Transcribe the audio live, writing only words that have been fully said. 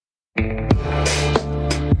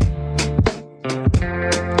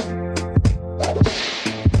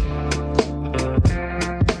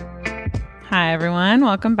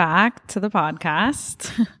welcome back to the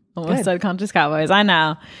podcast. Almost said Conscious Cowboys. I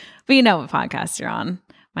know. But you know what podcast you're on.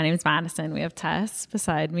 My name is Madison. We have Tess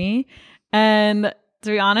beside me. And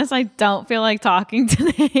to be honest, I don't feel like talking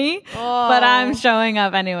today, but I'm showing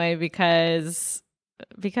up anyway because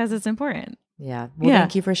it's important. Yeah. Well,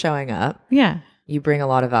 thank you for showing up. Yeah. You bring a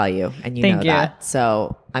lot of value and you know that.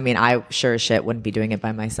 So, I mean, I sure as shit wouldn't be doing it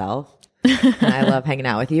by myself. And I love hanging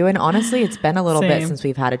out with you. And honestly, it's been a little bit since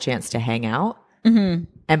we've had a chance to hang out. Mm-hmm.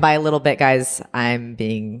 And by a little bit, guys, I'm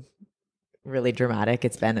being really dramatic.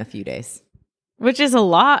 It's been a few days. Which is a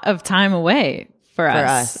lot of time away for us. For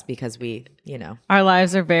us, because we, our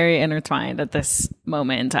lives are very intertwined at this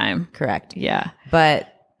moment in time. Correct. Yeah.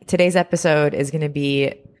 But today's episode is going to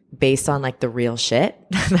be based on like the real shit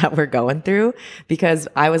that we're going through, because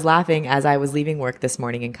I was laughing as I was leaving work this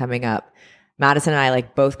morning and coming up. Madison and I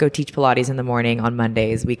like both go teach Pilates in the morning on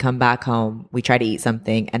Mondays. We come back home, we try to eat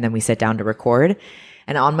something, and then we sit down to record.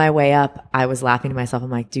 And on my way up, I was laughing to myself.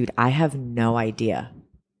 I'm like, dude, I have no idea.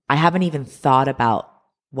 I haven't even thought about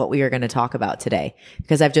what we are going to talk about today,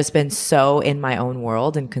 because I've just been so in my own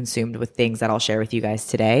world and consumed with things that I'll share with you guys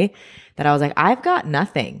today that I was like, I've got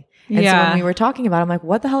nothing. And so when we were talking about it, I'm like,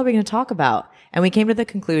 what the hell are we going to talk about? And we came to the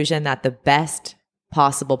conclusion that the best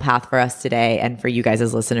possible path for us today and for you guys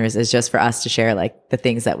as listeners is just for us to share like the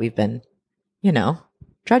things that we've been,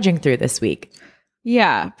 trudging through this week.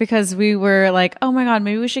 Yeah, because we were like, oh my God,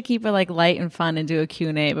 maybe we should keep it like light and fun and do a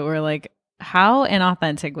Q&A. But we're like, how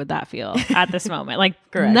inauthentic would that feel at this moment? Like,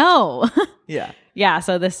 no. Yeah. Yeah.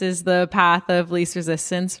 So this is the path of least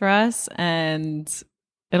resistance for us, and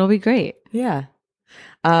it'll be great. Yeah.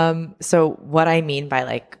 So what I mean by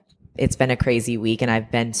like, it's been a crazy week and I've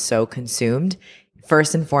been so consumed.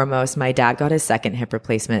 First and foremost, my dad got his second hip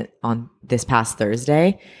replacement on this past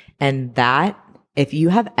Thursday. And that, if you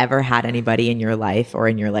have ever had anybody in your life or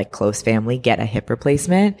in your like close family get a hip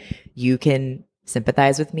replacement, you can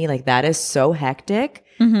sympathize with me. Like that is so hectic,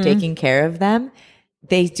 taking care of them.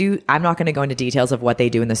 They do. I'm not going to go into details of what they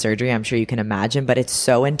do in the surgery. I'm sure you can imagine, but it's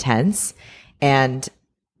so intense. And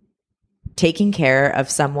taking care of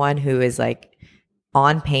someone who is like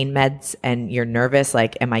on pain meds and you're nervous,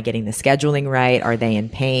 like, am I getting the scheduling right? Are they in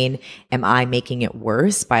pain? Am I making it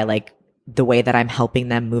worse by like the way that I'm helping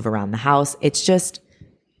them move around the house? It's just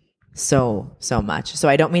so much. So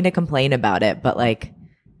I don't mean to complain about it, but like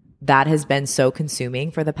that has been so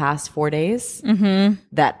consuming for the past 4 days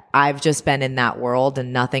that I've just been in that world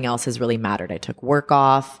and nothing else has really mattered. I took work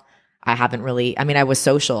off. I was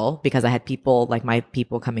social because I had people, like my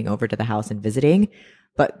people coming over to the house and visiting,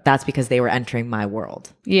 but that's because they were entering my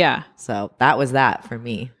world. Yeah. So that was that for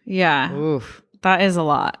me. Yeah. Oof. That is a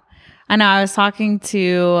lot. I know. I was talking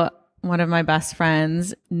to one of my best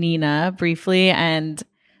friends, Nina, briefly, and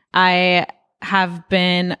I have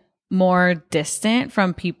been more distant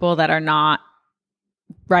from people that are not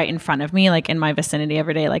right in front of me, like in my vicinity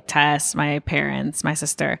every day, like Tess, my parents, my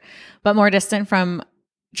sister, but more distant from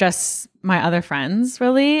just my other friends,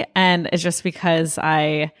 really. And it's just because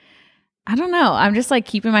I don't know. I'm just like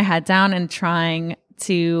keeping my head down and trying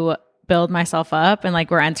to build myself up. And like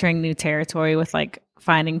we're entering new territory with like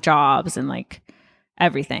finding jobs and like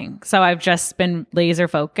everything. So I've just been laser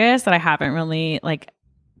focused that I haven't really like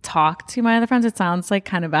talked to my other friends. It sounds like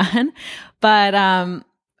kind of bad, but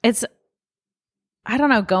it's, I don't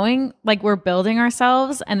know, going like we're building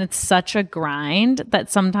ourselves and it's such a grind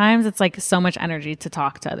that sometimes it's like so much energy to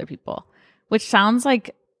talk to other people, which sounds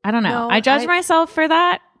like, I don't know. I judge myself for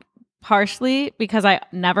that partially because I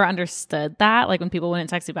never understood that. Like when people wouldn't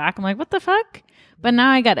text you back, I'm like, what the fuck? But now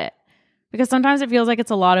I get it because sometimes it feels like it's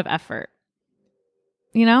a lot of effort,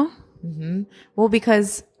 Mm-hmm. Well,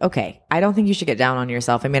 because, okay, I don't think you should get down on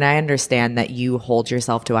yourself. I mean, I understand that you hold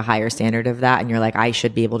yourself to a higher standard of that and you're like, I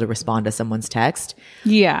should be able to respond to someone's text.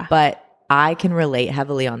 Yeah. But I can relate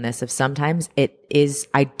heavily on this. If sometimes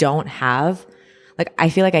I don't have, like, I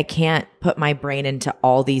feel like I can't put my brain into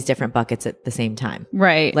all these different buckets at the same time.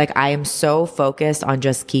 Right. Like I am so focused on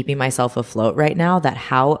just keeping myself afloat right now that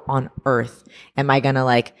how on earth am I going to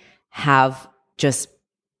like have just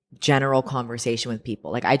general conversation with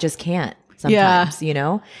people? Like I just can't sometimes,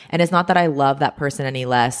 and it's not that I love that person any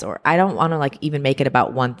less, or I don't want to like even make it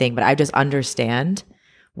about one thing, but I just understand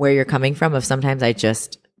where you're coming from. Of sometimes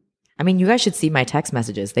you guys should see my text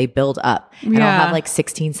messages. They build up and I'll have like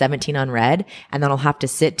 16, 17 unread, and then I'll have to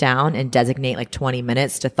sit down and designate like 20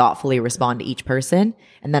 minutes to thoughtfully respond to each person.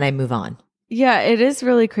 And then I move on. Yeah, it is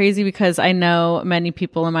really crazy because I know many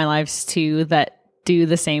people in my lives too that do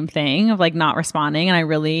the same thing of like not responding. And I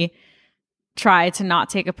really try to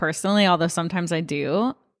not take it personally, although sometimes I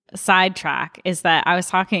do. sidetrack is that I was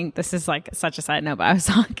talking, this is like such a side note, but I was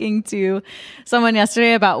talking to someone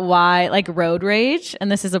yesterday about why like road rage,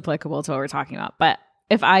 and this is applicable to what we're talking about, but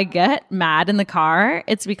if I get mad in the car,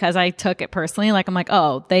 it's because I took it personally. Like I'm like,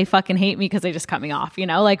 oh, they fucking hate me because they just cut me off, you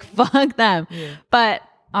know, like fuck them. Yeah. But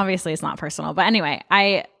obviously it's not personal. But anyway,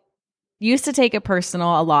 I used to take it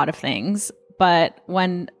personal, a lot of things, but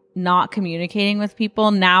when not communicating with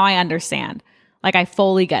people, now I understand. Like I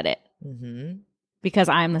fully get it. Mm-hmm. Because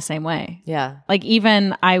I'm the same way. Yeah. Like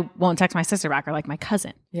even I won't text my sister back or like my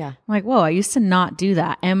cousin. Yeah. I'm like, whoa, I used to not do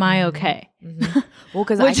that. Am I okay? Mm-hmm. Well,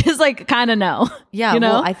 because which is like kind of no. Yeah. You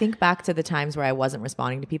know? Well, I think back to the times where I wasn't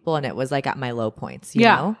responding to people and it was like at my low points, you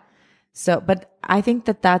know? So, but I think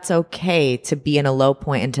that that's okay to be in a low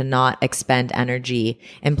point and to not expend energy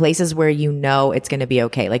in places where you know it's going to be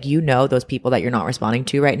okay. Like, you know, those people that you're not responding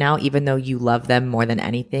to right now, even though you love them more than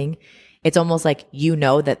anything, it's almost like you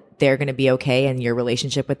know that they're going to be okay and your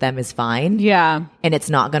relationship with them is fine. Yeah. And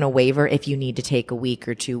it's not going to waver if you need to take a week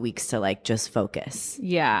or 2 weeks to like just focus.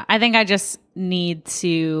 Yeah. I think I just need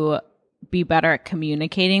to be better at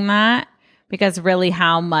communicating that, because really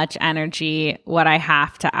how much energy would I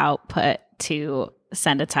have to output to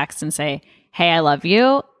send a text and say, hey, I love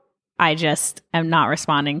you. I just am not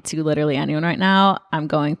responding to literally anyone right now. I'm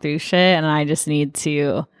going through shit and I just need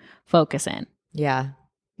to focus in. Yeah.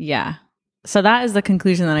 Yeah. So that is the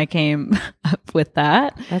conclusion that I came up with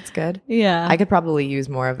that. That's good. Yeah. I could probably use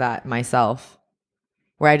more of that myself,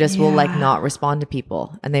 where I just will like not respond to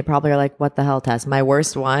people. And they probably are like, what the hell, Tess? My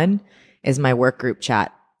worst one is my work group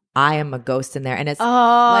chat. I am a ghost in there. And it's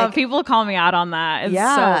like, people call me out on that. It's so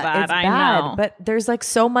bad. It's I bad. know. But there's like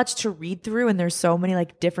so much to read through and there's so many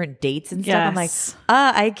like different dates and stuff. I'm like,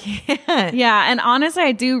 I can't. Yeah. And honestly,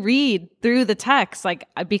 I do read through the text, like,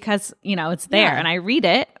 because, you know, it's there and I read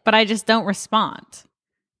it, but I just don't respond.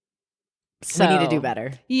 So we need to do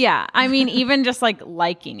better. Yeah. I mean, even just like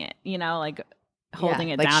liking it, you know, like holding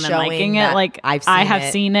it like down and liking it. Like I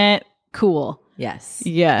have seen it. Cool. Yes.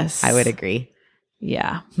 Yes. I would agree.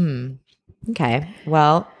 Yeah. Okay.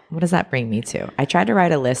 Well, what does that bring me to? I tried to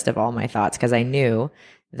write a list of all my thoughts because I knew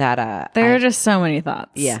that there are just so many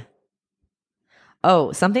thoughts. Yeah.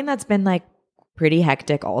 Oh, something that's been like pretty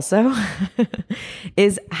hectic also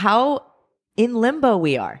is how in limbo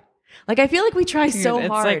we are. Like, I feel like we try so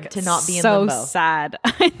hard like to not be in limbo. So sad.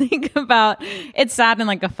 I think about it's sad in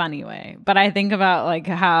like a funny way, but I think about like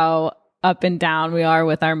how up and down we are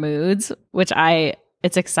with our moods, which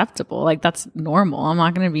it's acceptable. Like, that's normal. I'm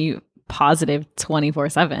not going to be positive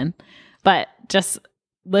 24/7, but just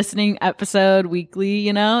listening episode weekly,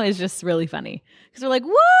 you know, is just really funny because we're like,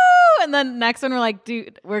 woo. And then next one, we're like,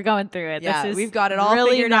 dude, we're going through it. Yeah, this is we've got it all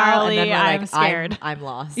really figured gnarly. out. And then we're I'm like, scared. I'm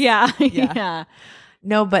lost. Yeah. Yeah.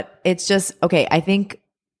 No, but it's just, okay. I think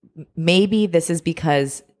maybe this is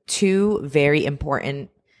because two very important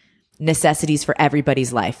necessities for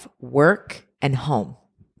everybody's life, work and home.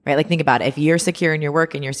 Right? Like, think about it. If you're secure in your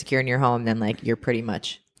work and you're secure in your home, then like you're pretty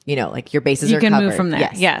much, you know, like your bases are covered. You can move from there.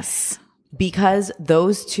 Yes. Because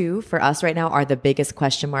those two for us right now are the biggest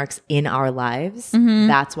question marks in our lives. Mm-hmm.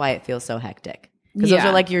 That's why it feels so hectic. Because those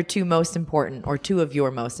are like your two most important, or two of your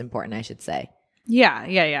most important, I should say. Yeah.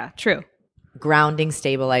 Yeah. Yeah. True. Grounding,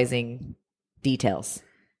 stabilizing details.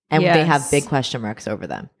 And they have big question marks over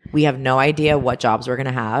them. We have no idea what jobs we're going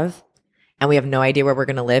to have. And we have no idea where we're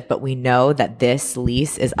going to live, but we know that this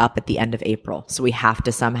lease is up at the end of April. So we have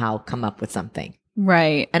to somehow come up with something.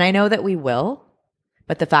 Right. And I know that we will,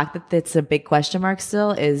 but the fact that it's a big question mark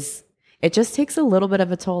still it just takes a little bit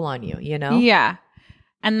of a toll on you, you know? Yeah.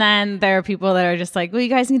 And then there are people that are just like, well, you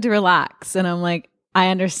guys need to relax. And I'm like, I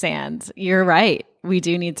understand. You're right. We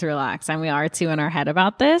do need to relax. And we are too in our head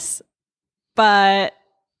about this. But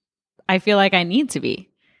I feel like I need to be.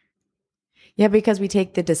 Yeah, because we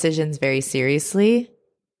take the decisions very seriously.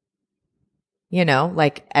 You know,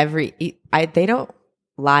 like they don't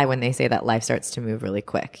lie when they say that life starts to move really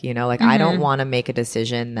quick. You know, like I don't want to make a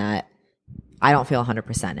decision that I don't feel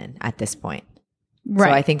 100% in at this point. Right.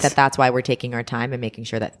 So I think that that's why we're taking our time and making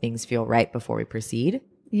sure that things feel right before we proceed.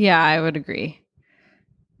 Yeah, I would agree.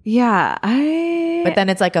 Yeah, But then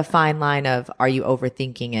it's like a fine line of, are you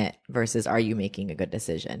overthinking it versus are you making a good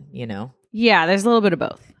decision, you know? Yeah, there's a little bit of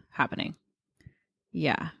both happening.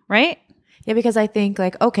 Yeah, right? Yeah, because I think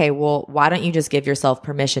like, okay, well, why don't you just give yourself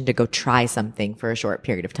permission to go try something for a short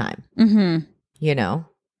period of time? Mm-hmm. You know?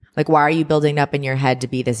 Like, why are you building up in your head to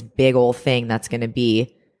be this big old thing that's going to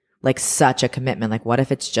be like such a commitment? Like, what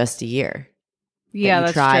if it's just a year? Yeah,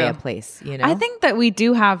 that's try true. a place, you know? I think that we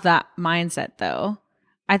do have that mindset though.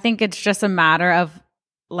 I think it's just a matter of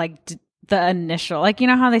like the initial, like, you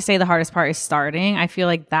know how they say the hardest part is starting? I feel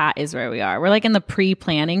like that is where we are. We're like in the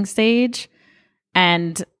pre-planning stage.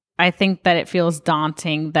 And I think that it feels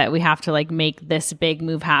daunting that we have to like make this big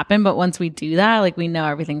move happen. But once we do that, like we know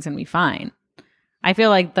everything's going to be fine. I feel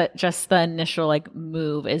like that just the initial like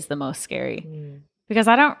move is the most scary because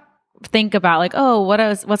I don't think about like, oh,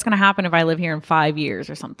 what's going to happen if I live here in 5 years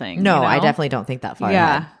or something? No, you know? I definitely don't think that far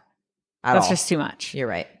ahead. That's just too much. You're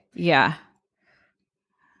right. Yeah.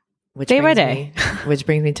 Day by day. Which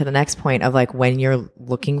brings me to the next point of like when you're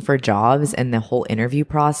looking for jobs and the whole interview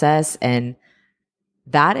process. And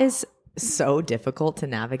that is so difficult to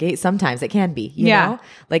navigate. Sometimes it can be, you know,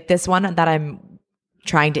 like this one that I'm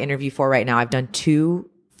trying to interview for right now. I've done 2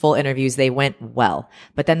 full interviews. They went well,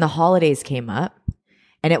 but then the holidays came up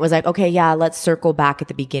and it was like, okay, yeah, let's circle back at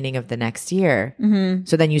the beginning of the next year. Mm-hmm.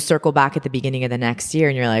 So then you circle back at the beginning of the next year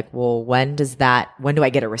and you're like, well, when do I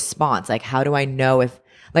get a response? Like, how do I know if,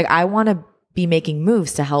 like, I want to be making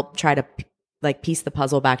moves to help try to like piece the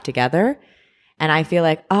puzzle back together. And I feel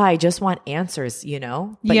like, I just want answers, you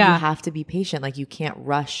know, but you have to be patient. Like you can't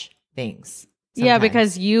rush things. Sometimes. Yeah,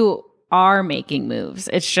 because you are making moves.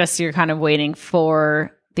 It's just you're kind of waiting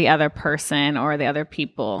for the other person or the other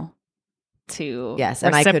people to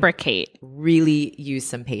reciprocate. And I could really use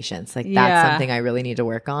some patience. Like that's something I really need to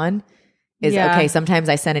work on. Okay, sometimes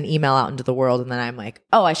I send an email out into the world and then I'm like,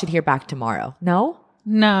 oh, I should hear back tomorrow. No.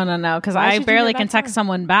 Because I barely can text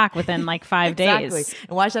someone back within like 5 days. Exactly.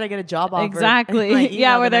 And why should I get a job offer? Exactly.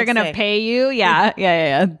 Yeah, where they're going to pay you.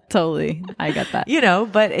 Yeah. Totally. I get that. You know,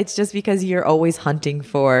 but it's just because you're always hunting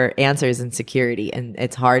for answers and security and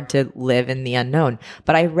it's hard to live in the unknown.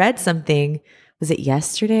 But I read something, was it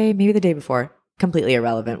yesterday? Maybe the day before. Completely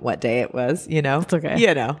irrelevant what day it was, you know? It's okay.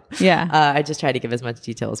 You know? Yeah. I just try to give as much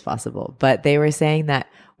detail as possible. But they were saying that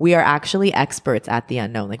we are actually experts at the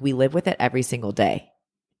unknown. Like we live with it every single day.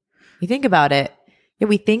 You think about it,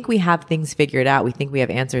 we think we have things figured out. We think we have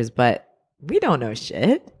answers, but we don't know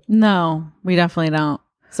shit. No, we definitely don't.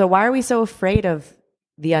 So why are we so afraid of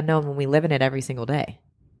the unknown when we live in it every single day?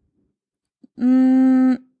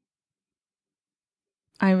 I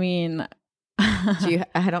mean,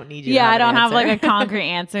 I don't need you. Yeah, I don't have like a concrete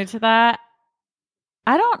answer to that.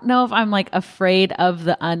 I don't know if I'm like afraid of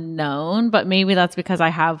the unknown, but maybe that's because I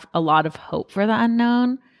have a lot of hope for the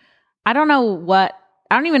unknown. I don't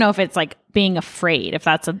even know if it's like being afraid, if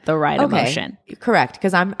that's the right emotion. Correct.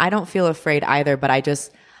 Because I don't feel afraid either, but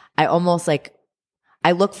I almost like,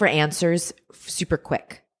 I look for answers super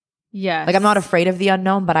quick. Yeah. Like I'm not afraid of the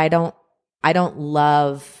unknown, but I don't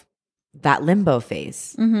love that limbo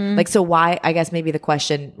phase. Mm-hmm. Like, so why, I guess maybe the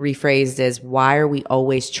question rephrased is, why are we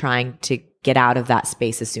always trying to get out of that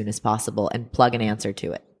space as soon as possible and plug an answer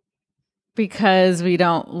to it? Because we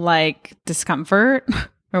don't like discomfort.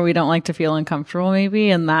 Or we don't like to feel uncomfortable, maybe.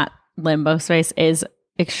 And that limbo space is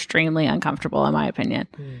extremely uncomfortable, in my opinion.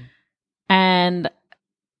 And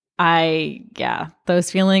those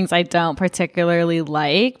feelings I don't particularly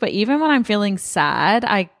like. But even when I'm feeling sad,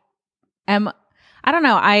 I don't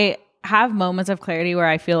know. I have moments of clarity where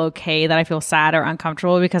I feel okay that I feel sad or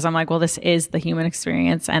uncomfortable because I'm like, well, this is the human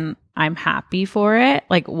experience and I'm happy for it.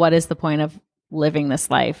 Like, what is the point of living this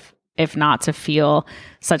life if not to feel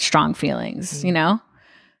such strong feelings, you know?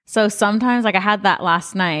 So sometimes, like I had that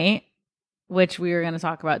last night, which we were going to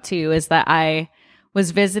talk about too, is that I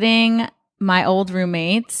was visiting my old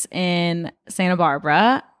roommates in Santa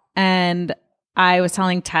Barbara. And I was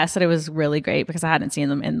telling Tess that it was really great because I hadn't seen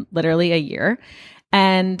them in literally a year.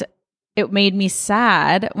 And it made me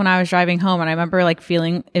sad when I was driving home. And I remember like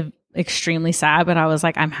feeling extremely sad, but I was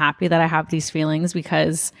like, I'm happy that I have these feelings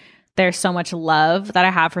because there's so much love that I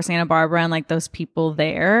have for Santa Barbara and like those people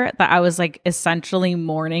there that I was like essentially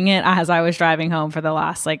mourning it as I was driving home for the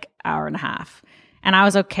last like hour and a half. And I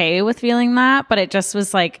was okay with feeling that, but it just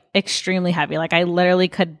was like extremely heavy. Like I literally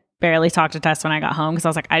could barely talk to Tess when I got home because I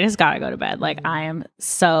was like, I just got to go to bed. Like I am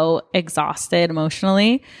so exhausted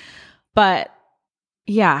emotionally. But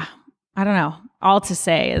yeah, I don't know. All to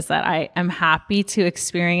say is that I am happy to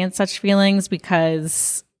experience such feelings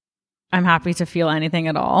because I'm happy to feel anything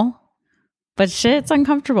at all. But shit, it's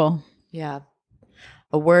uncomfortable. Yeah.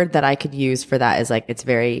 A word that I could use for that is like, it's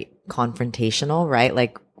very confrontational, right?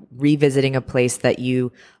 Like revisiting a place that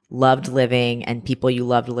you loved living and people you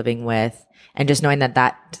loved living with, and just knowing that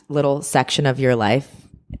that little section of your life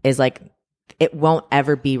is like, it won't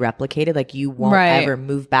ever be replicated. Like you won't ever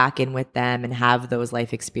move back in with them and have those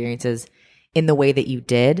life experiences in the way that you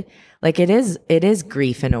did. Like it is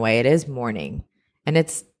grief in a way. It is mourning. And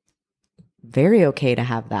it's very okay to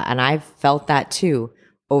have that. And I've felt that too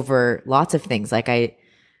over lots of things. Like I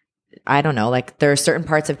don't know, like there are certain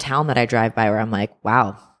parts of town that I drive by where I'm like,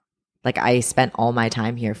 wow, Like I spent all my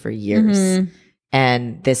time here for years.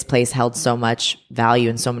 And this place held so much value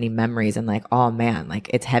and so many memories, and like, oh man, like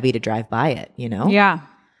it's heavy to drive by it, you know? Yeah.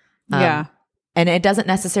 Yeah. And it doesn't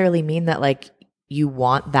necessarily mean that like you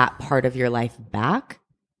want that part of your life back,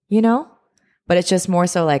 you know? But it's just more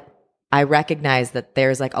so like I recognize that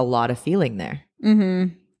there's like a lot of feeling there.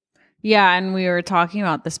 Mm-hmm. Yeah. And we were talking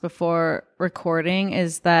about this before recording,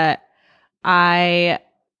 is that I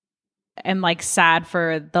am like sad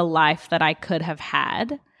for the life that I could have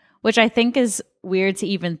had, which I think is weird to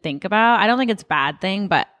even think about. I don't think it's a bad thing,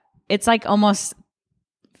 but it's like almost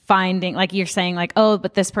finding, like you're saying like, oh,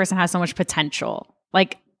 but this person has so much potential.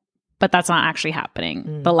 Like, but that's not actually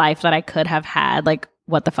happening. The life that I could have had, like,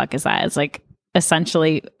 what the fuck is that? It's like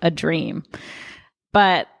essentially a dream.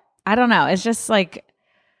 But I don't know. It's just like,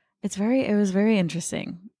 it was very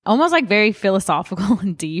interesting. Almost like very philosophical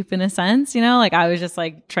and deep in a sense, you know? Like I was just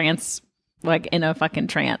like like in a fucking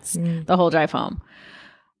trance the whole drive home.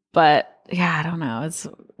 But yeah, I don't know. It's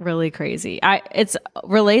really crazy. It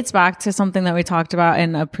relates back to something that we talked about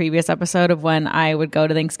in a previous episode of when I would go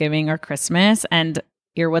to Thanksgiving or Christmas and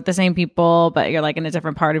you're with the same people, but you're like in a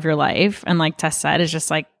different part of your life. And like Tess said, is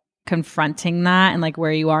just like confronting that and like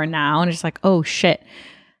where you are now. And just like, oh shit,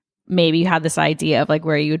 maybe you had this idea of like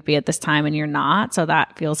where you would be at this time and you're not. So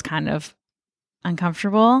that feels kind of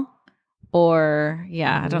uncomfortable. Or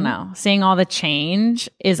yeah, I don't know. Seeing all the change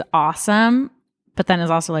is awesome. But then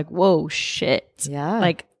it's also like, whoa, shit. Yeah.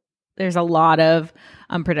 Like there's a lot of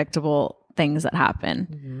unpredictable things that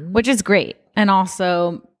happen, which is great. And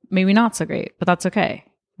also maybe not so great, but that's okay.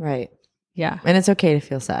 Right. Yeah. And it's okay to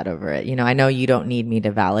feel sad over it. You know, I know you don't need me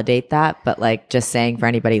to validate that, but like just saying for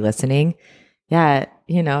anybody listening, yeah,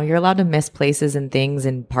 you know, you're allowed to miss places and things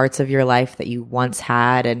and parts of your life that you once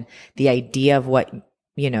had, and the idea of what,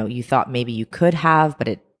 you know, you thought maybe you could have, but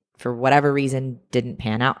it, for whatever reason, didn't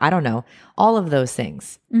pan out. I don't know. All of those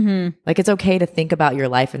things. Like it's okay to think about your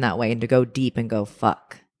life in that way and to go deep and go,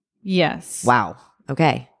 fuck. Yes. Wow.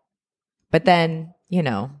 Okay. But then, you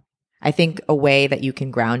know, I think a way that you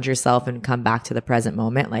can ground yourself and come back to the present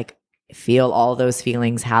moment, like feel all those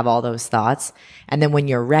feelings, have all those thoughts. And then when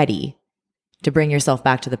you're ready to bring yourself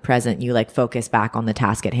back to the present, you like focus back on the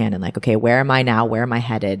task at hand and like, okay, where am I now? Where am I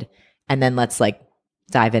headed? And then let's like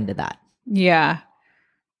dive into that. Yeah.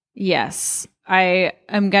 Yes. I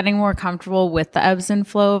am getting more comfortable with the ebbs and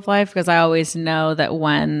flow of life because I always know that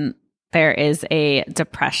when there is a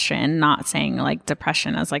depression, not saying like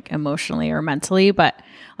depression as like emotionally or mentally, but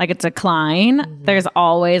like a decline, there's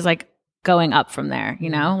always like going up from there, you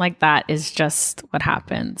know, like that is just what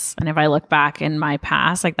happens. And if I look back in my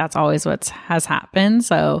past, like that's always what has happened.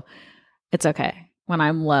 So it's okay. When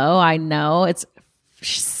I'm low, I know it's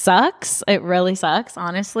sucks. It really sucks,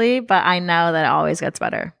 honestly, but I know that it always gets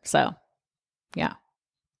better. So yeah.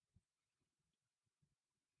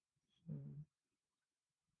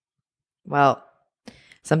 Well,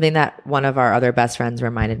 something that one of our other best friends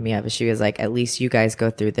reminded me of is she was like, at least you guys go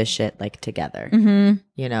through this shit like together.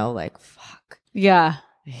 You know, like fuck. Yeah.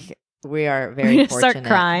 We are very fortunate. Start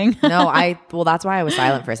crying. Well, that's why I was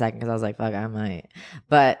silent for a second, because I was like, fuck, I might.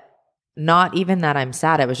 But not even that I'm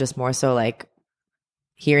sad. It was just more so like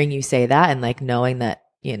hearing you say that and like knowing that,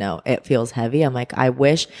 you know, it feels heavy. I'm like, I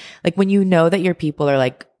wish, like when you know that your people are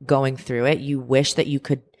like going through it, you wish that you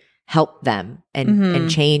could help them and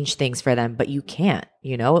change things for them, but you can't,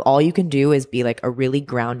 you know, all you can do is be like a really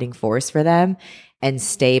grounding force for them and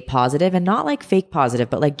stay positive, and not like fake positive,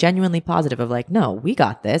 but like genuinely positive of like, no, we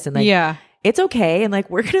got this. And like, yeah, it's okay. And like,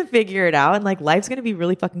 we're going to figure it out. And like, life's going to be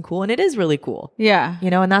really fucking cool. And it is really cool. Yeah.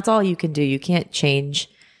 You know, and that's all you can do. You can't change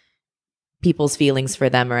people's feelings for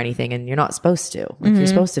them or anything. And you're not supposed to. Like, you're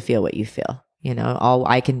supposed to feel what you feel. You know, all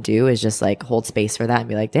I can do is just like hold space for that and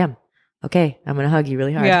be like, damn, okay, I'm going to hug you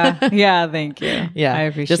really hard. Yeah. Yeah. Thank you. Yeah. I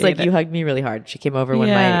appreciate just like it. you hugged me really hard. She came over when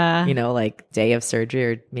my, you know, like day of surgery,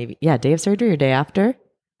 or maybe, day of surgery or day after.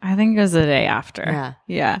 I think it was the day after. Yeah.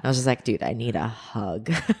 Yeah. I was just like, dude, I need a hug.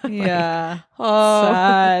 Like, Yeah. oh,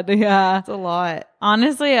 Sad. Yeah. it's a lot.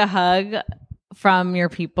 Honestly, a hug from your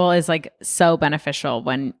people is like so beneficial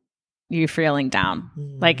when you're feeling down.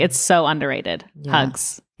 Like it's so underrated. Yeah.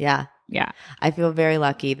 Hugs. Yeah. Yeah. I feel very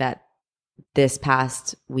lucky that this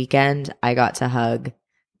past weekend I got to hug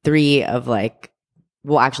 3 of like,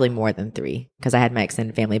 well, actually more than 3, because I had my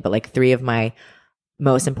extended family, but like 3 of my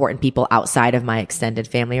most important people outside of my extended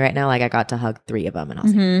family right now. Like I got to hug 3 of them and I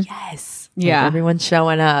was like, yes. Yeah. Like, everyone's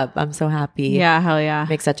showing up. I'm so happy. Yeah. Hell yeah.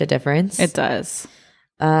 Makes such a difference. It does.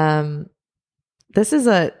 This is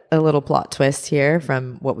a little plot twist here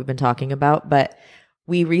from what we've been talking about, but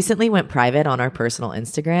we recently went private on our personal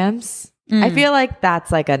Instagrams. I feel like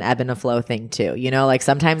that's like an ebb and a flow thing too. You know, like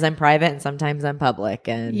sometimes I'm private and sometimes I'm public,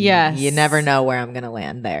 and you never know where I'm going to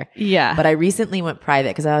land there. Yeah. But I recently went private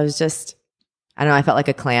because I was just, I don't know, I felt like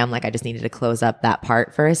a clam. Like I just needed to close up that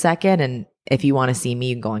part for a second. And if you want to see me,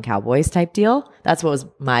 you can go on Cowboys type deal. That's what was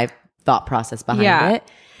my thought process behind it.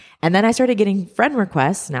 And then I started getting friend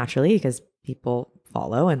requests naturally because people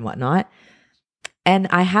follow and whatnot. And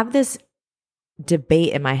I have this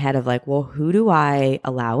debate in my head of like, well, who do I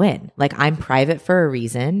allow in? Like I'm private for a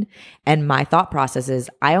reason. And my thought process is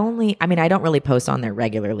I don't really post on there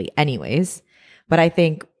regularly anyways, but I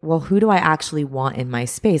think, well, who do I actually want in my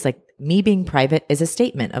space? Like me being private is a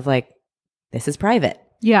statement of like, this is private.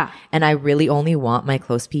 Yeah. And I really only want my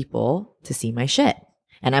close people to see my shit.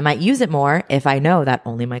 And I might use it more if I know that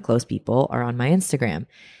only my close people are on my Instagram.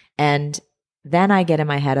 And then I get in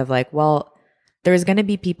my head of like, well, there's going to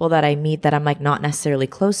be people that I meet that I'm like not necessarily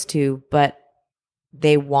close to, but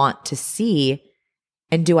they want to see.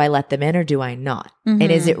 And do I let them in or do I not? Mm-hmm.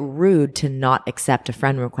 And is it rude to not accept a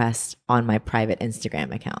friend request on my private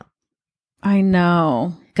Instagram account? I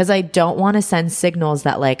know. Because I don't want to send signals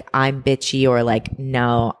that like I'm bitchy or like,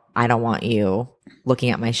 no, I don't want you looking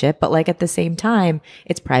at my shit. But like at the same time,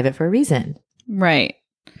 it's private for a reason. Right.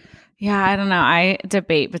 Yeah, I don't know. I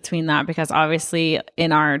debate between that because obviously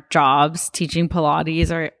in our jobs, teaching Pilates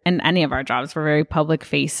or in any of our jobs, we're very public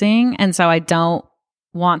facing. And so I don't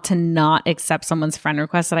want to not accept someone's friend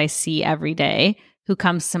request that I see every day who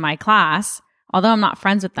comes to my class. Although I'm not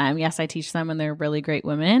friends with them. Yes, I teach them and they're really great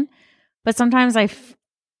women. But sometimes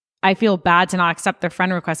I feel bad to not accept their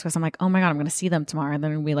friend request because I'm like, oh my God, I'm going to see them tomorrow. And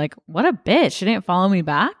then I'll be like, what a bitch. She didn't follow me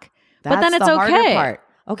back. That's but then it's the okay. harder part.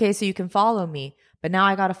 Okay, so you can follow me. But now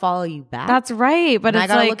I got to follow you back. That's right. But and it's I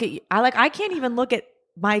gotta like, look at you. I can't even look at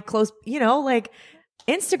my close, like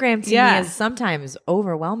Instagram to me is sometimes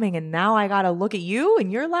overwhelming. And now I got to look at you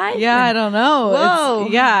and your life. Yeah, I don't know. Whoa.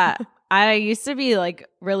 Yeah. I used to be like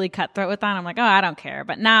really cutthroat with that. I'm like, oh, I don't care.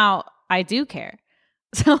 But now I do care.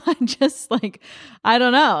 So I'm just like, I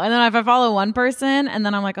don't know. And then if I follow one person and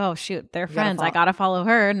then I'm like, oh shoot, they're friends. I got to follow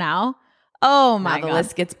her now. Oh my God. The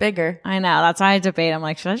list gets bigger. I know. That's why I debate. I'm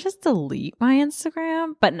like, should I just delete my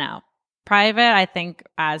Instagram? But no, private, I think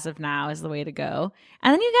as of now is the way to go.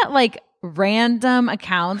 And then you get like random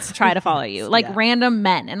accounts try to follow you, like random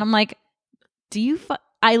men. And I'm like,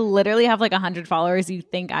 I literally have like 100 followers. You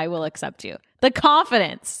think I will accept you? The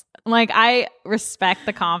confidence. Like I respect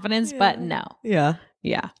the confidence, but no. Yeah.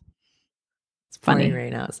 Yeah. It's funny.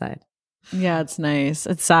 Rain outside. Yeah, it's nice.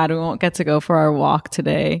 It's sad we won't get to go for our walk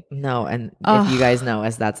today. No, and if you guys know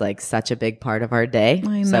us, that's like such a big part of our day.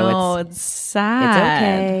 I know, so it's sad. It's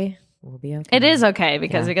okay. We'll be okay. It is okay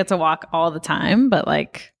because we get to walk all the time, but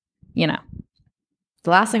like, The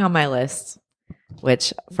last thing on my list,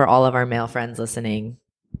 which for all of our male friends listening,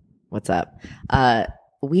 what's up?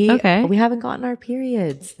 We haven't gotten our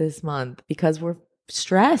periods this month because we're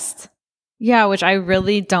stressed. Yeah, which I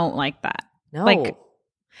really don't like that. No.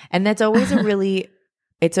 And that's always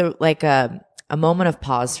it's a moment of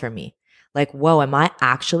pause for me. Like, whoa, am I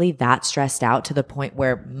actually that stressed out to the point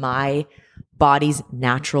where my body's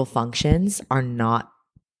natural functions are not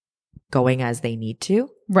going as they need to?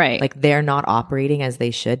 Right. Like they're not operating as they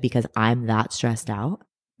should because I'm that stressed out.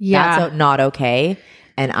 Yeah. That's not okay.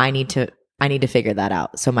 And I need to figure that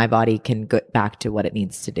out so my body can get back to what it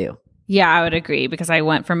needs to do. Yeah, I would agree because I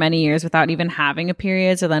went for many years without even having a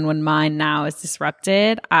period. So then when mine now is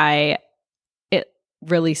disrupted, it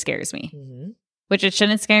really scares me, which it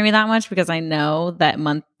shouldn't scare me that much because I know that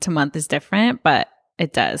month to month is different, but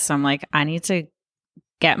it does. So I'm like, I need to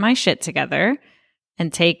get my shit together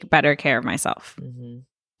and take better care of myself.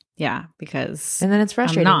 Yeah, because and then it's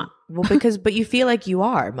frustrating. I'm not. Well, but you feel like you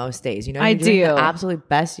are most days. You're I doing do the absolute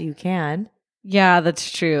best you can. Yeah,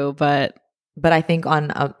 that's true. But I think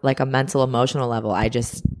on a mental, emotional level, I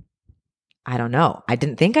don't know. I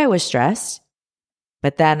didn't think I was stressed,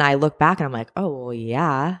 but then I look back and I'm like, oh, well,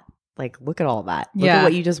 yeah. Like, look at all that. Look at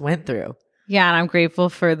what you just went through. Yeah, and I'm grateful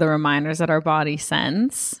for the reminders that our body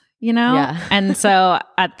sends, Yeah. And so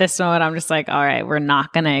at this moment, I'm just like, all right, we're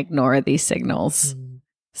not going to ignore these signals.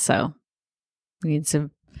 So we need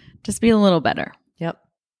to just be a little better. Yep.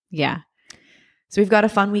 Yeah. So we've got a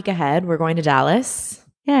fun week ahead. We're going to Dallas.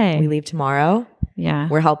 Yay. We leave tomorrow. Yeah.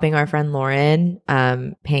 We're helping our friend Lauren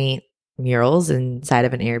paint murals inside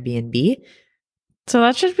of an Airbnb. So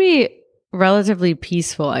that should be relatively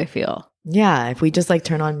peaceful, I feel. Yeah. If we just like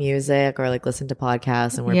turn on music or like listen to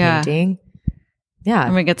podcasts and we're painting. Yeah.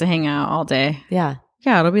 And we get to hang out all day. Yeah.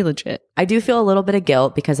 Yeah, it'll be legit. I do feel a little bit of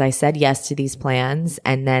guilt because I said yes to these plans.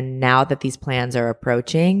 And then now that these plans are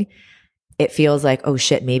approaching, it feels like, oh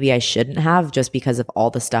shit, maybe I shouldn't have, just because of all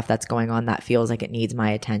the stuff that's going on that feels like it needs my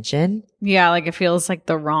attention. Yeah, like it feels like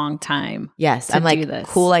the wrong time. Yes, I'm like,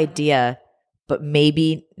 cool idea, but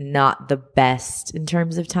maybe not the best in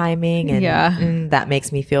terms of timing. And that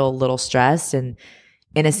makes me feel a little stressed and,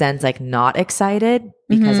 in a sense, like not excited,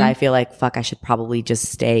 because I feel like, fuck, I should probably just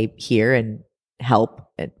stay here and help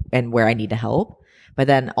and where I need to help. But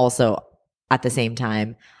then also at the same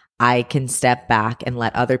time, I can step back and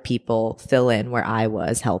let other people fill in where I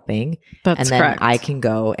was helping. That's and then correct. I can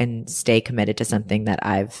go and stay committed to something that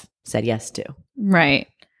I've said yes to. Right.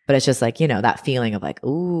 But it's just like, you know, that feeling of like,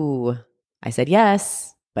 ooh, I said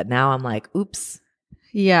yes, but now I'm like, oops.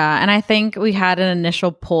 Yeah. And I think we had an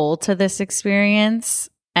initial pull to this experience,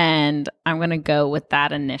 and I'm going to go with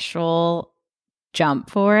that initial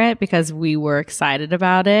jump for it because we were excited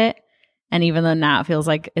about it. And even though now it feels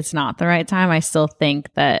like it's not the right time, I still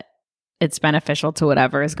think that it's beneficial to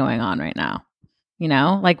whatever is going on right now. You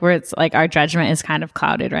know, like where it's like our judgment is kind of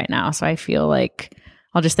clouded right now. So I feel like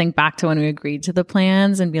I'll just think back to when we agreed to the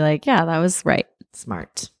plans and be like, yeah, that was right.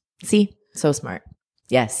 Smart. See? So smart.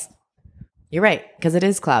 Yes. You're right. Because it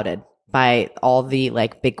is clouded by all the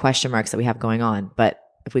like big question marks that we have going on. But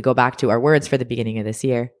if we go back to our words for the beginning of this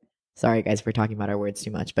year, sorry guys for talking about our words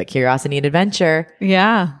too much, but curiosity and adventure.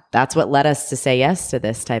 Yeah. That's what led us to say yes to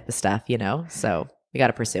this type of stuff, you know? So we got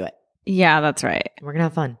to pursue it. Yeah, that's right. We're going to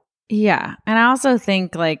have fun. Yeah. And I also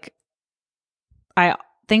think like, I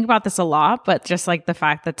think about this a lot, but just like the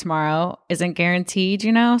fact that tomorrow isn't guaranteed,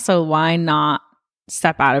 you know? So why not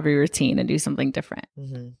step out of your routine and do something different?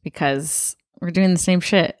 Because we're doing the same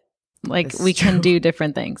shit. Like we can do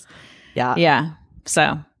different things. Yeah. Yeah.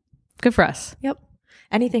 So good for us. Yep.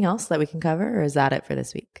 Anything else that we can cover, or is that it for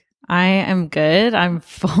this week? I am good. I'm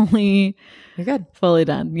You're good. fully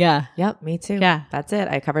done. Yeah. Yep. Me too. Yeah. That's it.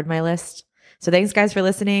 I covered my list. So thanks guys for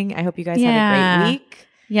listening. I hope you guys have a great week.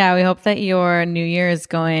 Yeah. We hope that your new year is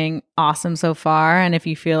going awesome so far. And if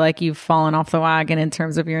you feel like you've fallen off the wagon in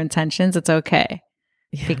terms of your intentions, it's okay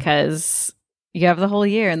because you have the whole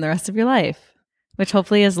year and the rest of your life, which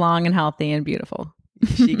hopefully is long and healthy and beautiful.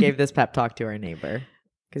 She gave this pep talk to our neighbor.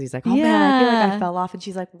 Because he's like, oh man, I feel like I fell off. And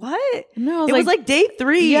she's like, what? No, it was like day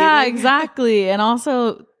 3. Yeah, exactly. And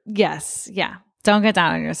also, yes. Yeah. Don't get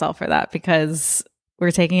down on yourself for that because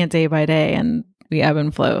we're taking it day by day and we ebb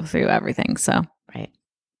and flow through everything. So, right.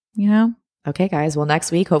 You know? Okay, guys. Well,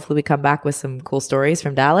 next week, hopefully we come back with some cool stories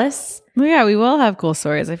from Dallas. Well, yeah, we will have cool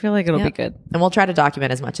stories. I feel like it'll be good. And we'll try to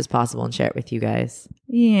document as much as possible and share it with you guys.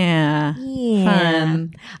 Yeah.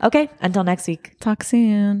 Fun. Okay. Until next week. Talk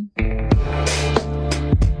soon.